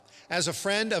As a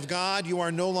friend of God, you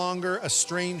are no longer a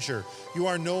stranger. You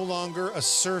are no longer a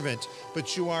servant,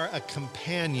 but you are a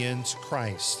companion to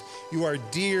Christ. You are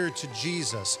dear to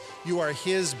Jesus. You are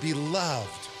his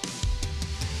beloved.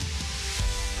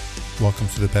 Welcome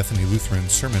to the Bethany Lutheran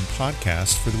Sermon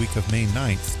Podcast for the week of May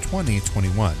 9th,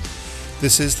 2021.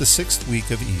 This is the 6th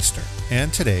week of Easter,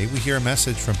 and today we hear a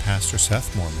message from Pastor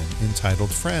Seth Moorman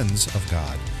entitled Friends of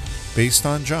God, based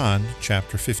on John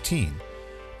chapter 15.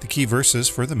 The key verses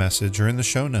for the message are in the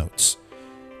show notes.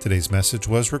 Today's message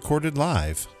was recorded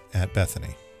live at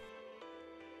Bethany.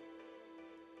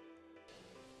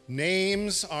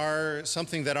 Names are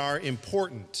something that are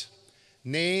important.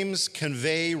 Names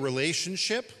convey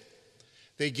relationship.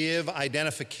 They give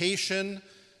identification.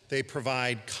 They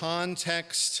provide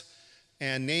context.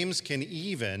 And names can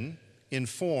even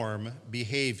inform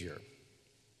behavior.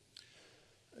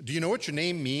 Do you know what your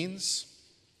name means?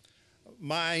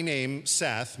 My name,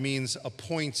 Seth, means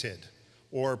appointed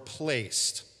or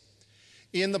placed.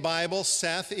 In the Bible,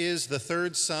 Seth is the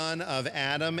third son of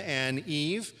Adam and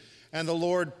Eve, and the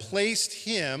Lord placed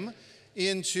him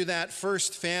into that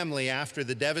first family after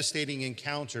the devastating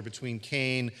encounter between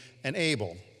Cain and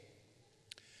Abel.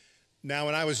 Now,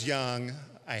 when I was young,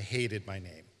 I hated my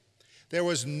name. There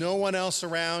was no one else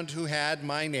around who had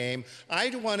my name. I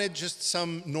wanted just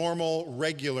some normal,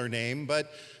 regular name,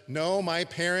 but no, my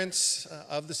parents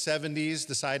of the 70s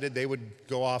decided they would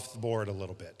go off the board a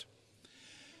little bit.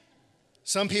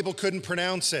 Some people couldn't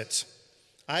pronounce it.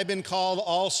 I've been called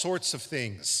all sorts of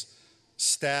things.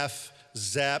 Steph,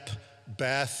 Zep,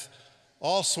 Beth,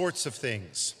 all sorts of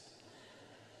things.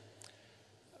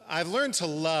 I've learned to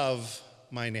love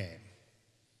my name.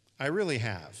 I really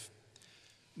have.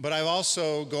 But I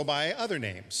also go by other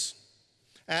names.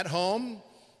 At home,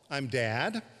 I'm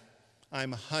Dad.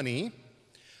 I'm Honey.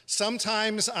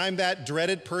 Sometimes I'm that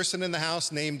dreaded person in the house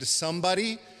named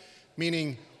Somebody,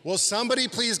 meaning, will somebody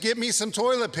please get me some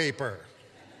toilet paper?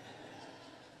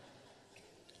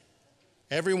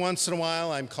 Every once in a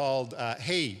while, I'm called,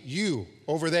 hey, you,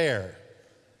 over there.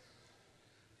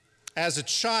 As a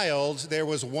child, there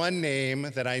was one name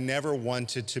that I never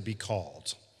wanted to be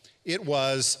called. It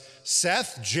was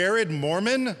Seth Jared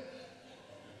Moorman.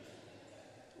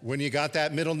 When you got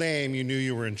that middle name, you knew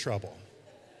you were in trouble.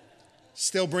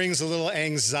 Still brings a little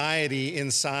anxiety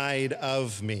inside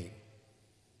of me.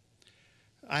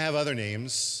 I have other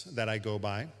names that I go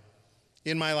by.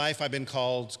 In my life, I've been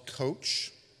called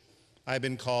Coach. I've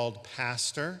been called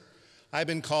Pastor. I've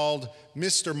been called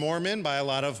Mr. Moorman by a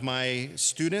lot of my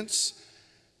students.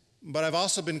 But I've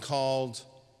also been called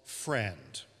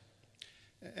Friend.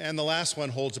 And the last one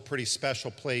holds a pretty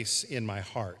special place in my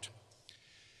heart.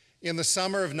 In the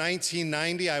summer of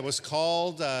 1990, I was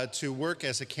called to work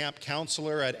as a camp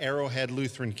counselor at Arrowhead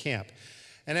Lutheran Camp.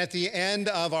 And at the end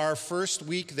of our first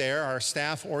week there, our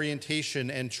staff orientation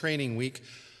and training week,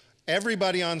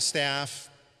 everybody on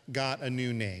staff got a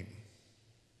new name.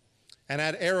 And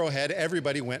at Arrowhead,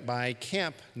 everybody went by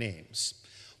camp names.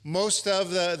 Most of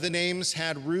the names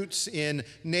had roots in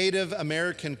Native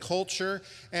American culture,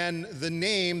 and the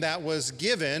name that was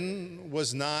given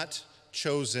was not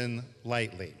chosen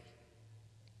lightly.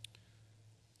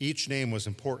 Each name was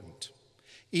important.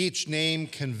 Each name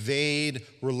conveyed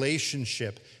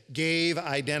relationship, gave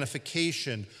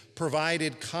identification,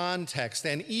 provided context,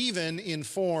 and even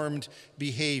informed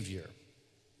behavior.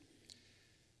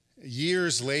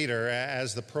 Years later,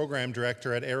 as the program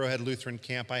director at Arrowhead Lutheran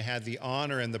Camp, I had the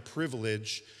honor and the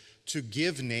privilege to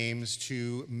give names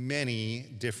to many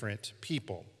different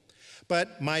people.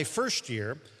 But my first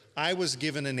year, I was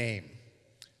given a name.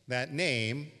 That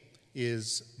name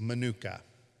is Manuka.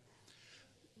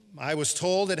 I was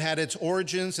told it had its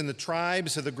origins in the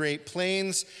tribes of the Great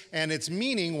Plains, and its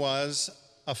meaning was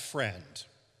a friend.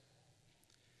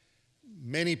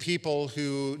 Many people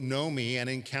who know me and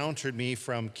encountered me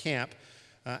from camp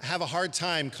have a hard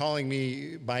time calling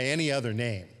me by any other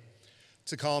name.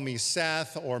 To call me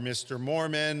Seth or Mr.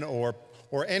 Moorman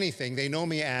or anything, they know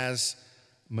me as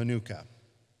Manuka.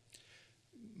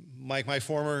 Like my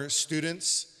former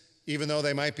students, even though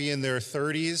they might be in their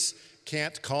 30s,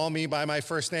 can't call me by my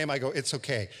first name, I go, it's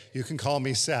okay. You can call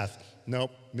me Seth.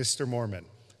 Nope, Mr. Moorman.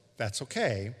 That's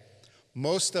okay.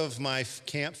 Most of my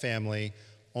camp family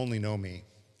only know me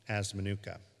as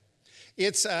Manuka.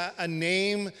 It's a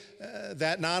name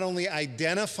that not only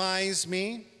identifies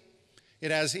me, it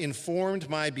has informed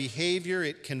my behavior,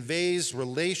 it conveys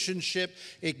relationship,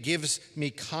 it gives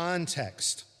me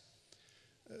context.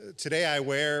 Today I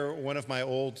wear one of my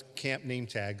old camp name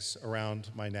tags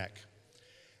around my neck.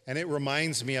 And it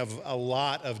reminds me of a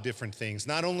lot of different things.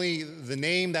 Not only the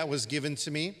name that was given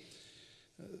to me,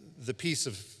 the piece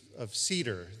of of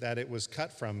cedar that it was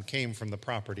cut from came from the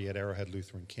property at Arrowhead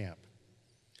Lutheran Camp.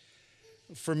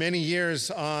 For many years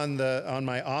on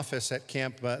my office at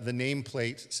camp, the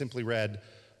nameplate simply read,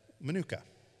 Manuka.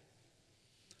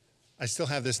 I still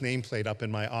have this nameplate up in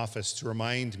my office to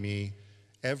remind me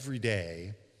every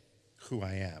day who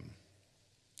I am.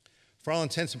 For all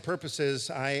intents and purposes,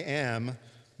 I am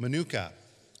Manuka.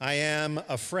 I am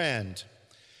a friend.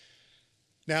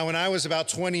 Now, when I was about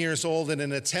 20 years old, in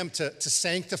an attempt to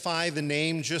sanctify the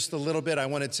name just a little bit, I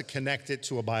wanted to connect it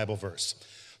to a Bible verse.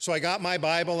 So I got my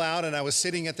Bible out, and I was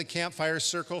sitting at the campfire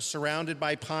circle surrounded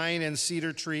by pine and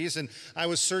cedar trees, and I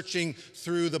was searching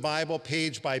through the Bible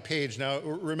page by page. Now,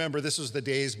 remember, this was the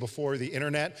days before the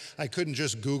internet. I couldn't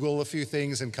just Google a few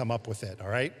things and come up with it, all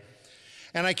right?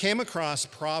 And I came across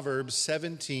Proverbs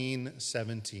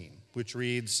 17:17, which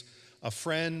reads, "A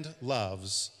friend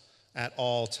loves at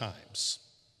all times."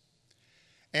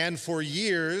 And for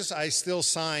years, I still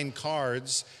sign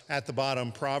cards at the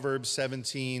bottom, Proverbs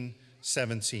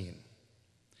 17:17.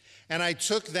 And I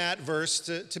took that verse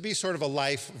to be sort of a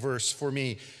life verse for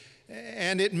me.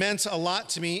 And it meant a lot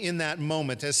to me in that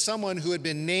moment. As someone who had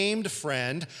been named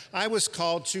friend, I was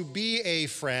called to be a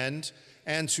friend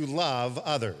and to love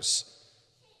others.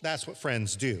 That's what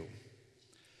friends do.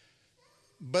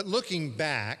 But looking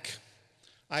back,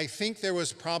 I think there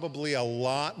was probably a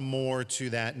lot more to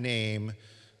that name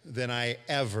than I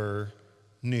ever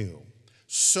knew.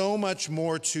 So much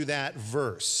more to that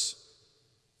verse.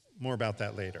 More about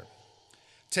that later.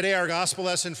 Today, our gospel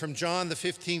lesson from John, the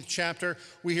 15th chapter,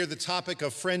 we hear the topic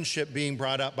of friendship being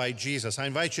brought up by Jesus. I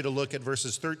invite you to look at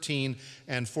verses 13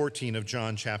 and 14 of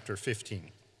John chapter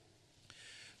 15.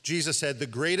 Jesus said, "The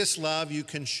greatest love you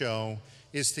can show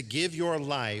is to give your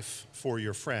life for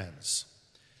your friends.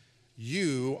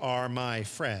 You are my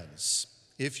friends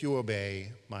if you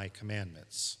obey my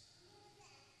commandments."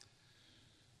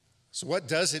 So what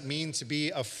does it mean to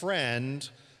be a friend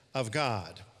of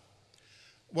God?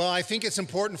 Well, I think it's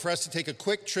important for us to take a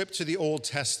quick trip to the Old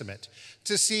Testament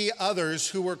to see others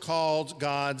who were called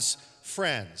God's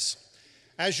friends.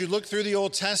 As you look through the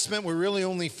Old Testament, we really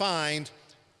only find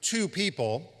two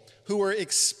people who were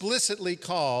explicitly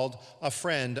called a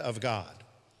friend of God.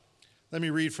 Let me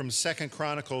read from 2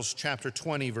 Chronicles chapter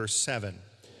 20, verse 7.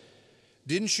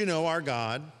 "Didn't you know our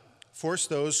God forced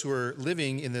those who are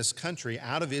living in this country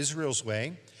out of Israel's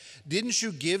way? Didn't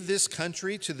you give this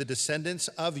country to the descendants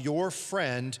of your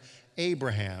friend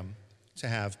Abraham to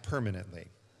have permanently?"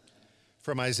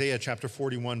 From Isaiah chapter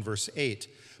 41, verse 8.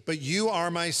 "But you are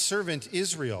my servant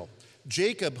Israel,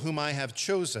 Jacob whom I have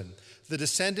chosen, the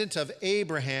descendant of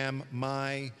Abraham,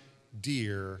 my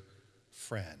dear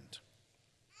friend."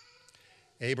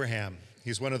 Abraham,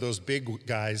 he's one of those big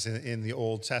guys in the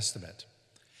Old Testament.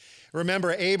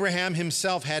 Remember, Abraham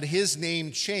himself had his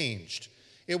name changed.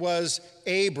 It was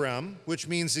Abram, which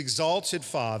means exalted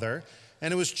father,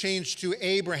 and it was changed to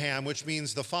Abraham, which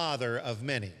means the father of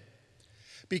many.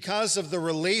 Because of the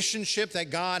relationship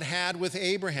that God had with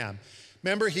Abraham.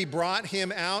 Remember, he brought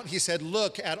him out. He said,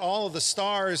 "Look at all of the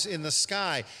stars in the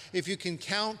sky. If you can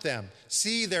count them,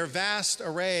 see their vast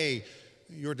array,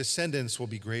 your descendants will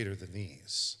be greater than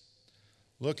these.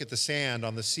 Look at the sand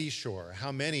on the seashore,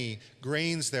 how many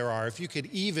grains there are. If you could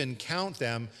even count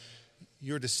them,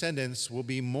 your descendants will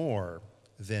be more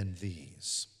than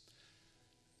these."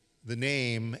 The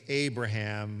name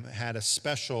Abraham had a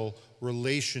special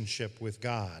relationship with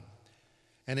God,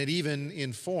 and it even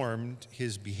informed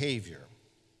his behavior.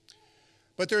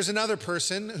 But there's another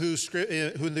person who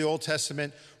the Old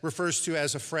Testament refers to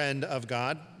as a friend of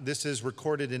God. This is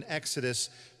recorded in Exodus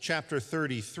chapter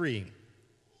 33.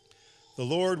 The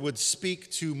Lord would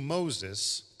speak to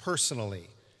Moses personally,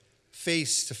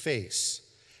 face to face,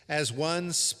 as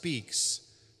one speaks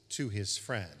to his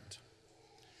friend.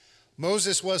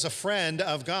 Moses was a friend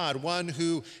of God, one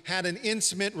who had an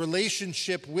intimate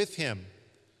relationship with him.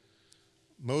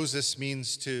 Moses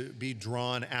means to be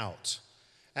drawn out.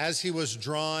 As he was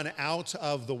drawn out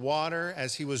of the water,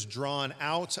 as he was drawn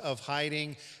out of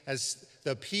hiding, as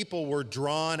the people were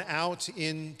drawn out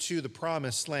into the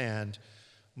promised land,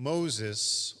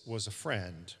 Moses was a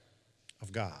friend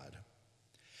of God.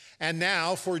 And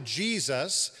now for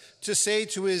Jesus to say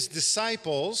to his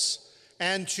disciples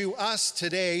and to us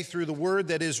today through the word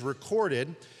that is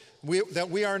recorded, that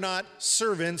we are not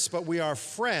servants, but we are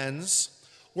friends,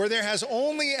 where there has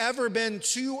only ever been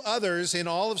two others in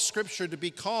all of Scripture to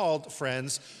be called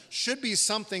friends, should be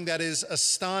something that is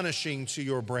astonishing to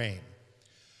your brain.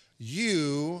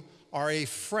 You are a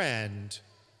friend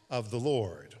of the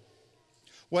Lord.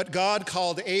 What God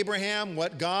called Abraham,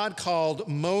 what God called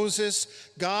Moses,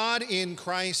 God in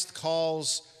Christ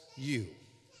calls you.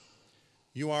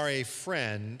 You are a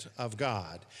friend of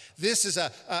God. This is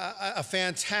a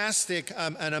fantastic,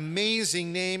 an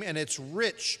amazing name, and it's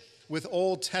rich with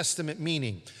Old Testament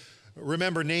meaning.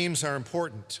 Remember, names are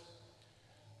important.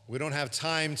 We don't have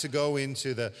time to go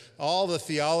into all the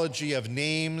theology of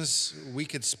names. We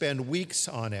could spend weeks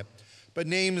on it. But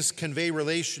names convey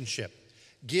relationship,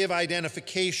 give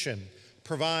identification,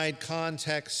 provide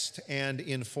context, and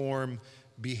inform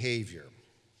behavior.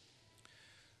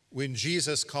 When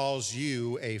Jesus calls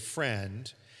you a friend,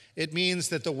 it means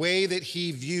that the way that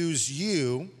he views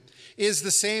you is the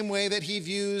same way that he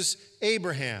views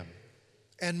Abraham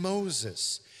and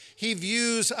Moses. He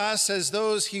views us as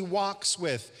those he walks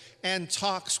with and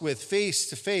talks with face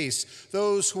to face,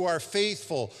 those who are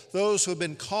faithful, those who have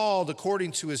been called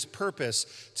according to his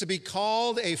purpose. To be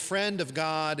called a friend of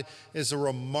God is a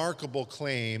remarkable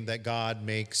claim that God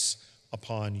makes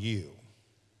upon you.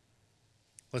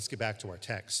 Let's get back to our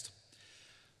text.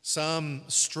 Some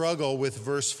struggle with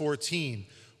verse 14,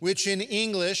 which in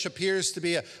English appears to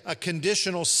be a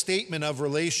conditional statement of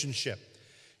relationship.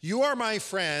 You are my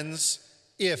friends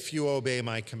if you obey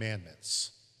my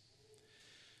commandments.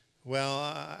 Well,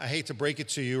 I hate to break it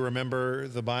to you. Remember,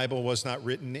 the Bible was not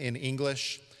written in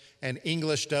English, and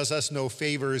English does us no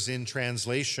favors in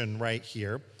translation right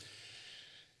here.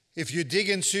 If you dig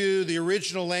into the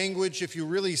original language, if you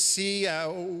really see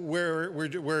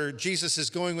where Jesus is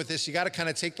going with this, you got to kind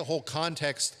of take the whole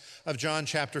context of John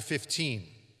chapter 15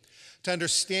 to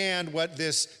understand what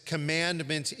this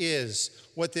commandment is,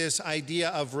 what this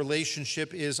idea of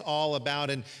relationship is all about.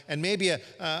 And maybe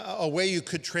a way you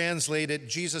could translate it,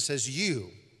 Jesus says,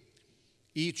 you,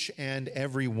 each and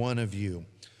every one of you,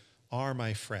 are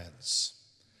my friends.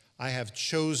 I have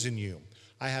chosen you.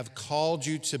 I have called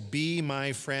you to be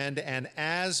my friend, and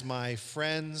as my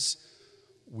friends,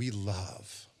 we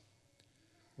love.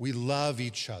 We love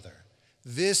each other.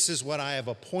 This is what I have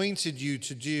appointed you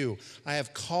to do. I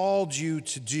have called you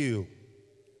to do.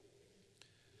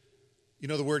 You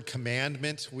know, the word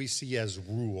commandment we see as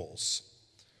rules,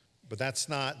 but that's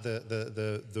not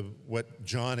what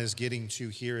John is getting to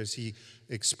here as he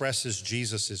expresses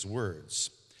Jesus'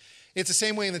 words. It's the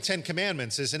same way in the Ten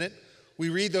Commandments, isn't it? We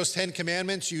read those 10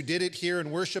 commandments. You did it here in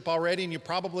worship already, and you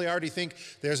probably already think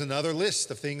there's another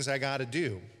list of things I got to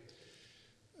do.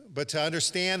 But to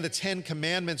understand the 10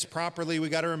 commandments properly, we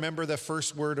got to remember the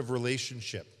first word of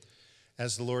relationship.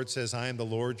 As the Lord says, I am the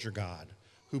Lord your God,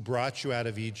 who brought you out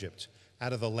of Egypt,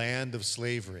 out of the land of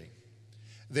slavery.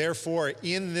 Therefore,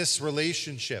 in this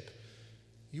relationship,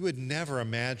 you would never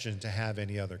imagine to have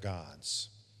any other gods.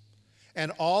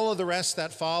 And all of the rest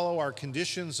that follow are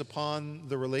conditions upon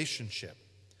the relationship.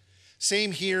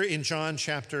 Same here in John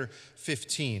chapter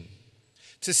 15.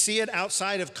 To see it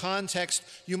outside of context,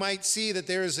 you might see that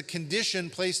there is a condition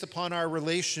placed upon our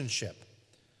relationship.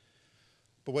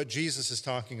 But what Jesus is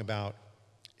talking about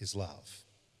is love.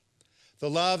 The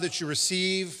love that you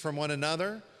receive from one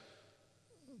another,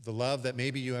 the love that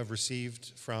maybe you have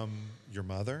received from your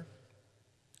mother.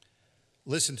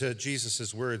 Listen to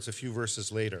Jesus' words a few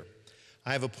verses later.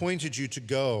 I have appointed you to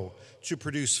go, to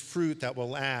produce fruit that will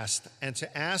last, and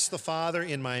to ask the Father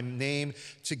in my name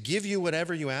to give you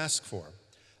whatever you ask for.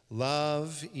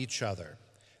 Love each other.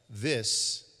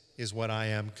 This is what I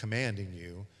am commanding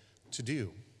you to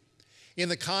do. In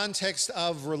the context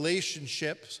of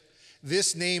relationships,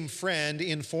 this name friend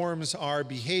informs our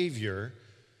behavior,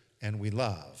 and we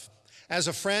love. As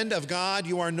a friend of God,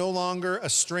 you are no longer a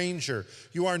stranger.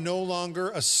 You are no longer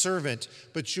a servant,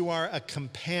 but you are a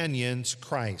companion to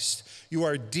Christ. You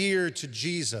are dear to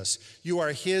Jesus. You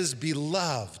are his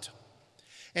beloved.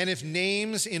 And if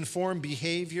names inform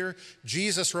behavior,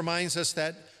 Jesus reminds us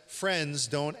that friends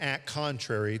don't act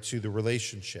contrary to the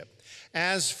relationship.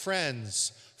 As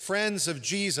friends of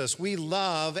Jesus, we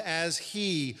love as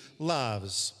he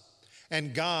loves.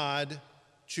 And God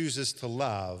chooses to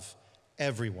love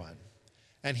everyone.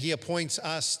 And he appoints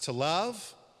us to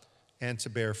love and to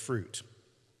bear fruit.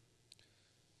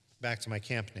 Back to my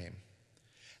camp name.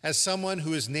 As someone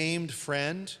who is named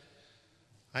friend,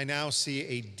 I now see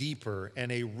a deeper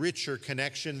and a richer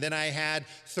connection than I had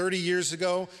 30 years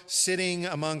ago sitting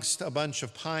amongst a bunch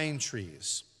of pine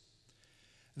trees.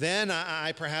 Then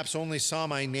I perhaps only saw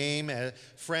my name,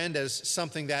 friend, as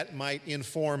something that might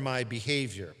inform my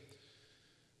behavior.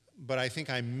 But I think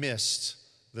I missed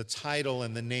the title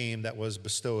and the name that was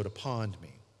bestowed upon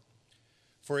me,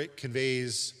 for it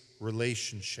conveys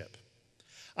relationship.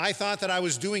 I thought that I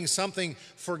was doing something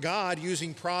for God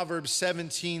using Proverbs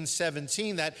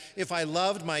 17:17, that if I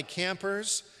loved my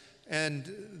campers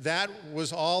and that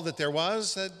was all that there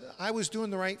was, that I was doing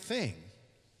the right thing.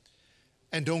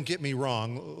 And don't get me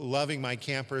wrong, loving my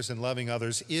campers and loving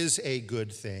others is a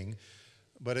good thing,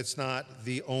 but it's not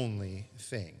the only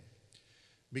thing.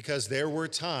 Because there were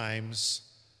times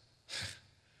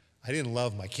I didn't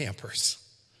love my campers.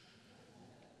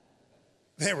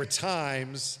 There were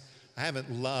times I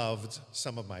haven't loved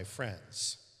some of my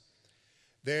friends.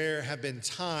 There have been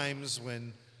times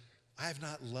when I have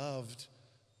not loved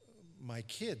my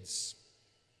kids.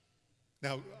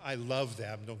 Now, I love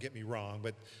them, don't get me wrong,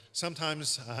 but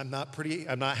sometimes I'm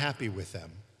not happy with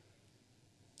them.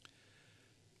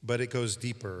 But it goes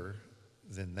deeper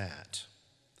than that.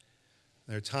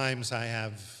 There are times I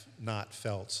have not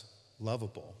felt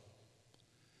lovable.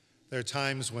 There are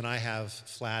times when I have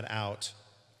flat out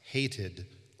hated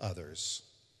others,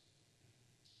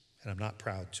 and I'm not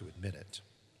proud to admit it.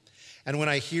 And when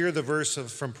I hear the verse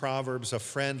from Proverbs, a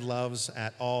friend loves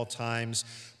at all times,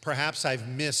 perhaps I've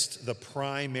missed the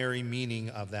primary meaning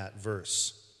of that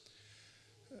verse.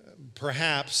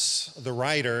 Perhaps the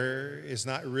writer is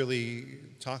not really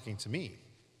talking to me,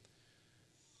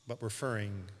 but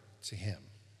referring to him.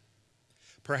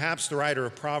 Perhaps the writer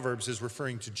of Proverbs is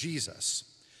referring to Jesus.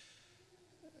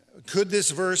 Could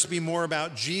this verse be more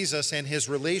about Jesus and his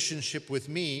relationship with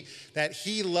me, that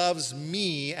he loves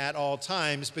me at all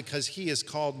times because he has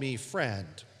called me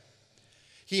friend?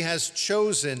 He has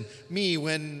chosen me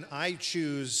when I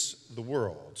choose the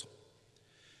world.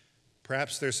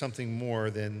 Perhaps there's something more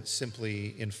than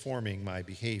simply informing my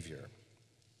behavior.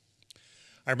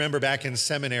 I remember back in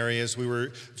seminary as we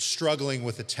were struggling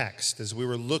with the text, as we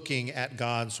were looking at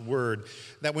God's word,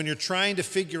 that when you're trying to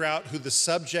figure out who the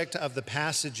subject of the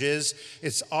passage is,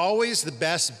 it's always the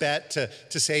best bet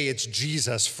to say it's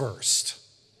Jesus first.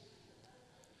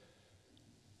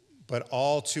 But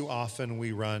all too often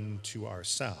we run to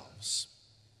ourselves.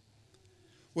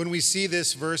 When we see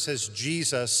this verse as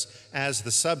Jesus as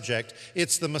the subject,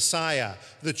 it's the Messiah,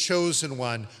 the chosen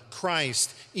one,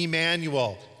 Christ,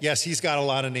 Emmanuel. Yes, he's got a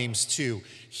lot of names too.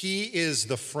 He is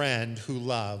the friend who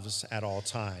loves at all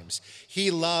times. He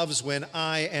loves when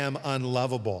I am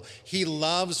unlovable. He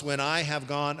loves when I have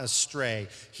gone astray.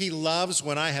 He loves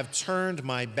when I have turned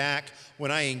my back, when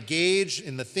I engage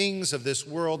in the things of this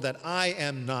world that I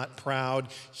am not proud.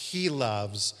 He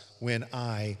loves when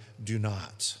I do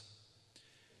not.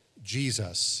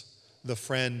 Jesus, the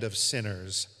friend of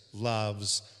sinners,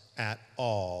 loves at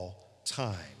all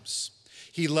times.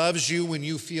 He loves you when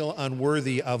you feel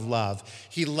unworthy of love.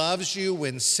 He loves you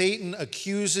when Satan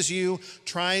accuses you,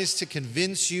 tries to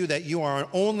convince you that you are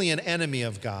only an enemy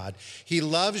of God. He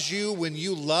loves you when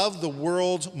you love the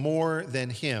world more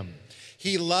than him.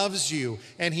 He loves you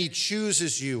and he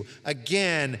chooses you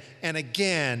again and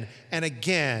again and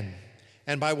again.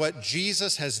 And by what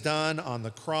Jesus has done on the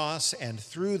cross and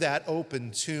through that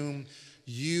open tomb,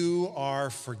 you are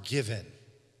forgiven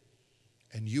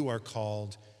and you are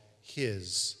called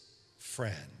his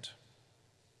friend.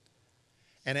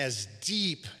 And as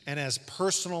deep and as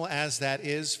personal as that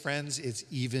is, friends, it's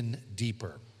even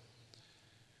deeper.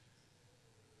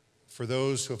 For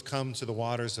those who have come to the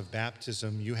waters of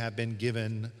baptism, you have been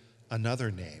given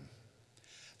another name.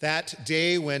 That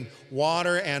day when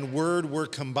water and word were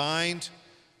combined,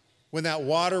 when that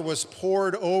water was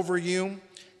poured over you,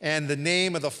 and the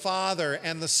name of the Father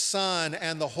and the Son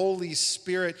and the Holy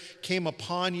Spirit came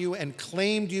upon you and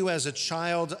claimed you as a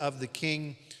child of the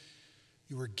King,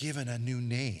 you were given a new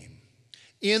name.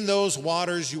 In those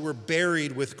waters, you were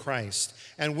buried with Christ.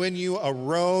 And when you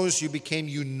arose, you became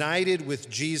united with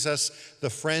Jesus, the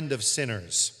friend of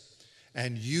sinners.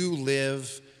 And you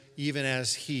live even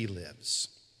as he lives.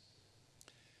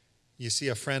 You see,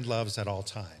 a friend loves at all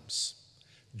times.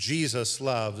 Jesus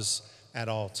loves at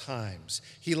all times.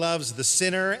 He loves the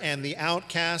sinner and the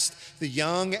outcast, the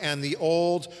young and the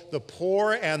old, the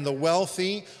poor and the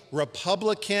wealthy,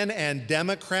 Republican and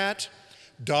Democrat,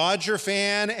 Dodger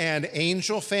fan and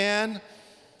Angel fan,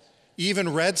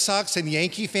 even Red Sox and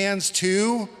Yankee fans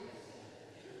too.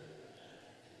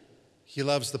 He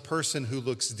loves the person who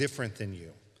looks different than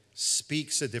you,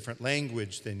 speaks a different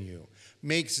language than you,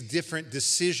 makes different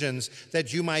decisions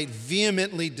that you might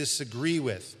vehemently disagree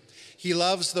with. He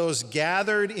loves those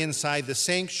gathered inside the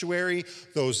sanctuary,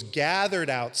 those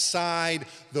gathered outside,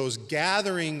 those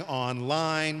gathering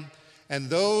online, and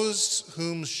those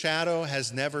whom shadow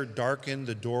has never darkened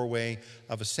the doorway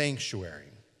of a sanctuary.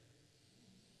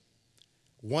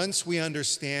 Once we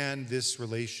understand this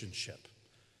relationship,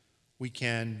 we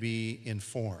can be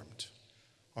informed.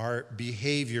 Our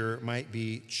behavior might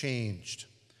be changed.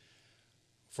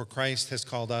 For Christ has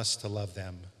called us to love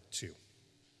them too.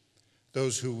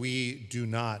 Those who we do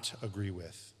not agree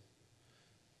with,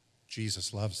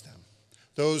 Jesus loves them.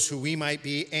 Those who we might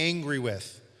be angry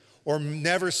with or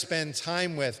never spend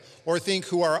time with, or think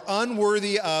who are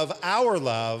unworthy of our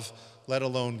love, let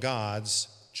alone God's.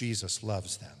 Jesus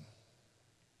loves them.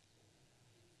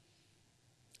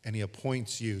 And he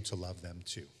appoints you to love them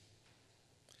too.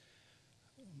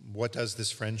 What does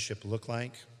this friendship look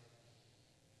like?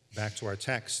 Back to our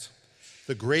text.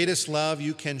 The greatest love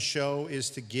you can show is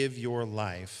to give your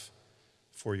life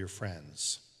for your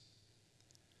friends.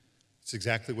 It's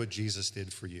exactly what Jesus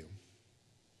did for you.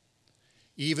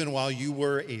 Even while you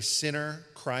were a sinner,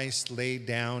 Christ laid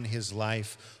down his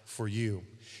life for you.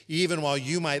 Even while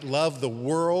you might love the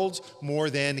world more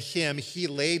than him, he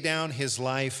laid down his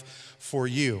life for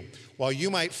you. While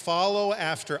you might follow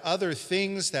after other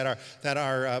things that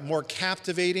are more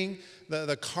captivating,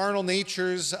 the carnal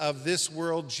natures of this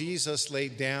world, Jesus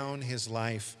laid down his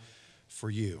life for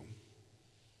you.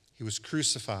 He was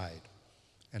crucified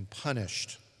and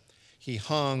punished. He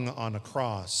hung on a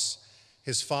cross.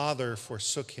 His Father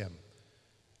forsook him,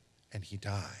 and he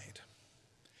died.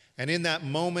 And in that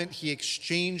moment, he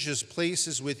exchanges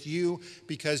places with you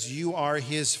because you are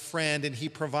his friend, and he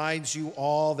provides you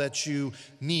all that you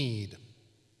need.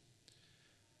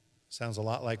 Sounds a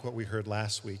lot like what we heard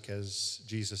last week as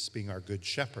Jesus being our good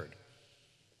shepherd.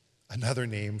 Another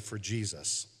name for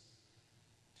Jesus.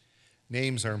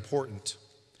 Names are important.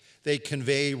 They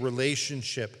convey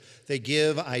relationship. They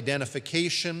give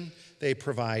identification. They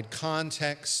provide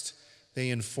context. They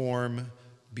inform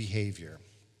behavior.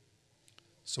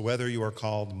 So whether you are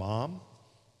called mom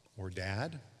or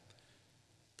dad,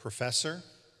 professor,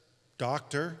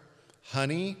 doctor,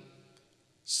 honey,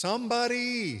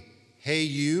 somebody, hey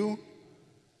you,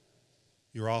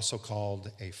 you're also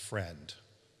called a friend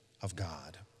of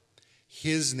God.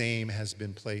 His name has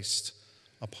been placed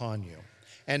upon you.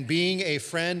 And being a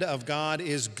friend of God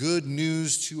is good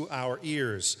news to our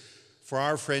ears, for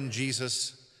our friend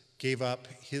Jesus gave up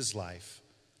his life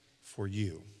for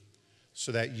you,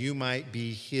 so that you might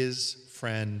be his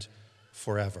friend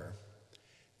forever,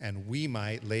 and we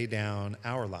might lay down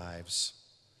our lives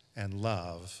and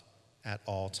love at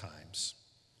all times.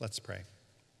 Let's pray.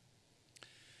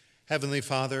 Heavenly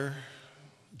Father,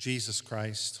 Jesus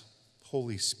Christ,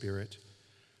 Holy Spirit,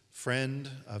 friend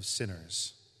of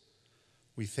sinners,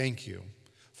 we thank you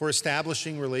for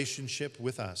establishing relationship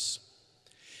with us,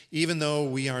 even though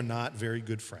we are not very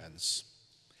good friends.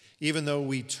 Even though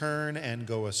we turn and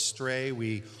go astray,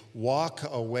 we walk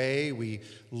away, we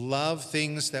love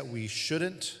things that we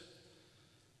shouldn't,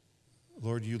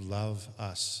 Lord, you love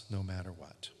us no matter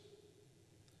what.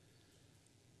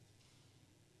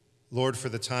 Lord, for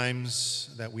the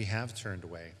times that we have turned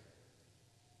away,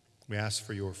 we ask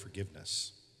for your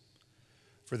forgiveness.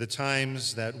 For the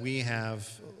times that we have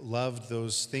loved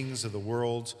those things of the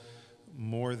world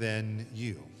more than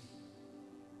you,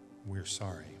 we're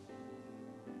sorry.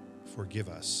 Forgive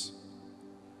us.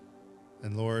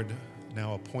 And Lord,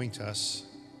 now appoint us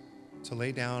to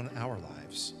lay down our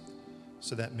lives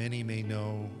so that many may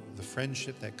know the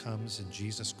friendship that comes in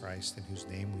Jesus Christ, in whose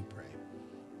name we pray.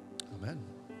 Amen.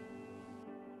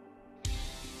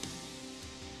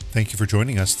 Thank you for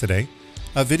joining us today.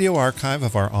 A video archive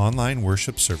of our online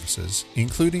worship services,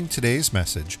 including today's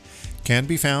message, can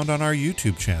be found on our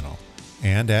YouTube channel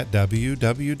and at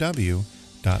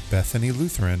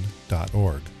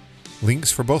www.bethanylutheran.org.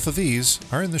 Links for both of these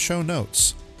are in the show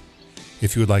notes.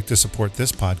 If you would like to support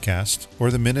this podcast or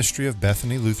the ministry of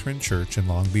Bethany Lutheran Church in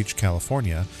Long Beach,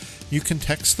 California, you can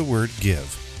text the word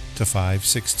GIVE to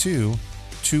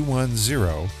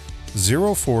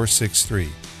 562-210-0463.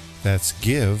 That's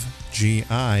GIVE,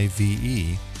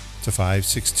 G-I-V-E, to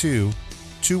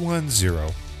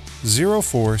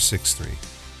 562-210-0463.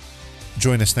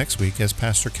 Join us next week as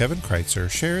Pastor Kevin Kreitzer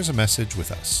shares a message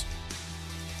with us.